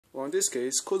Well, in this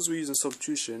case, because we're using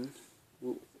substitution,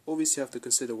 we'll obviously have to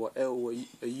consider what L or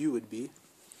a U would be.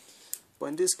 But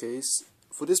in this case,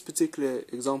 for this particular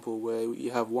example where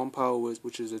you have one power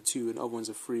which is a 2 and the other one's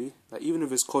a 3, like even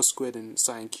if it's cos squared and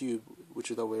sine cubed, which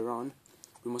is the other way around,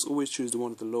 we must always choose the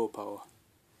one with the lower power.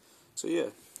 So yeah,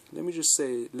 let me just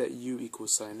say let U equal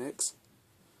sine x.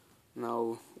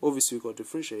 Now obviously we've got to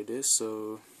differentiate this,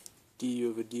 so du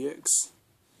over dx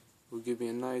will give me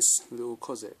a nice little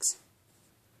cos x.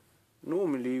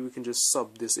 Normally we can just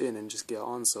sub this in and just get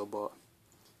our answer, but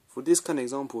for this kind of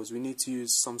examples we need to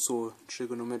use some sort of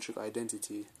trigonometric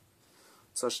identity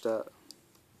such that,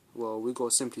 well, we got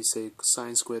to simply say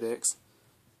sine squared x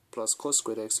plus cos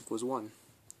squared x equals 1.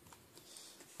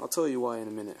 I'll tell you why in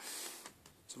a minute.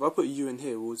 So if I put u in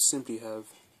here, we'll simply have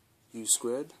u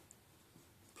squared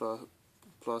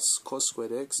plus cos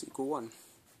squared x equal 1.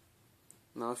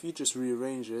 Now if you just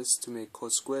rearrange this to make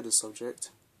cos squared the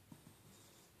subject,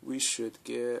 we should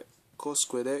get cos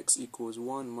squared x equals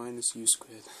 1 minus u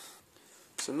squared.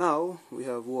 So now we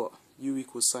have what? U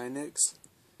equals sine x,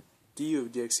 du over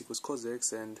dx equals cos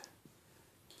x, and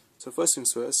so first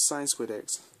things first, sine squared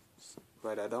x.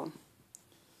 Write that down.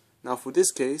 Now for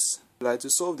this case, like to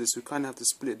solve this, we kind of have to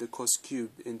split the cos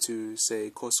cubed into, say,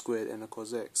 cos squared and a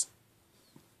cos x.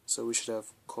 So we should have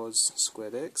cos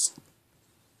squared x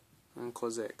and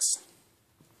cos x.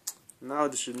 Now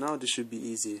this should be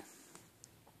easy.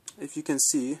 If you can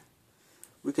see,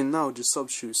 we can now just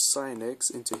substitute sine x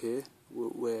into here,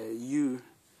 where u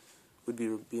would be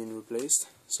being replaced.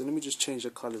 So let me just change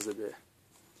the colors a bit.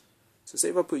 So say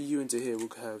if I put u into here, we'll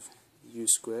have u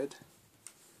squared.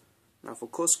 Now for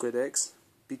cos squared x,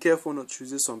 be careful not to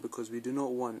choose this one because we do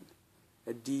not want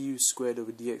a du squared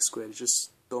over dx squared. It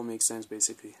just don't make sense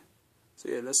basically. So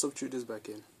yeah, let's substitute this back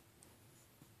in.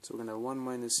 So we're going to have 1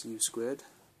 minus u squared.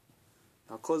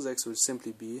 Now cos x would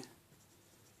simply be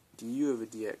du over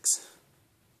dx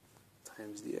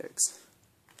times dx.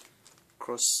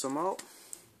 Cross some out,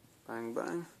 bang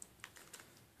bang,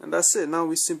 and that's it. Now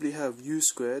we simply have u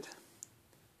squared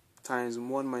times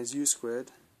 1 minus u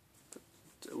squared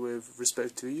with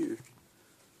respect to u.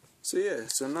 So yeah,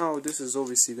 so now this is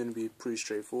obviously going to be pretty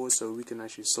straightforward, so we can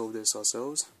actually solve this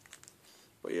ourselves.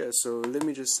 But yeah, so let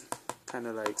me just kind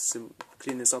of like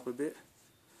clean this up a bit.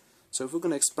 So if we're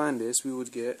going to expand this, we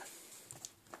would get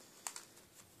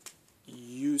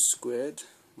u squared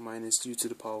minus u to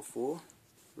the power 4 with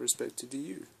respect to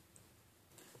du.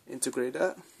 Integrate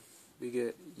that, we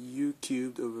get u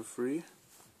cubed over 3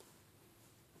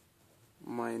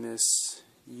 minus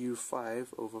u5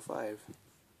 over 5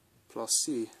 plus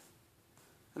c.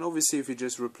 And obviously if you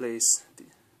just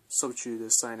substitute the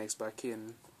sine x back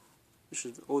in, we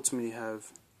should ultimately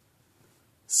have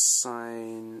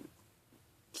sine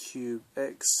cube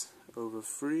x over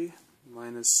 3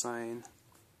 minus sine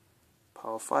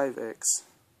power 5x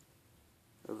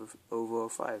over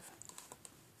 5.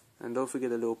 And don't forget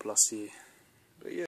the little plus c.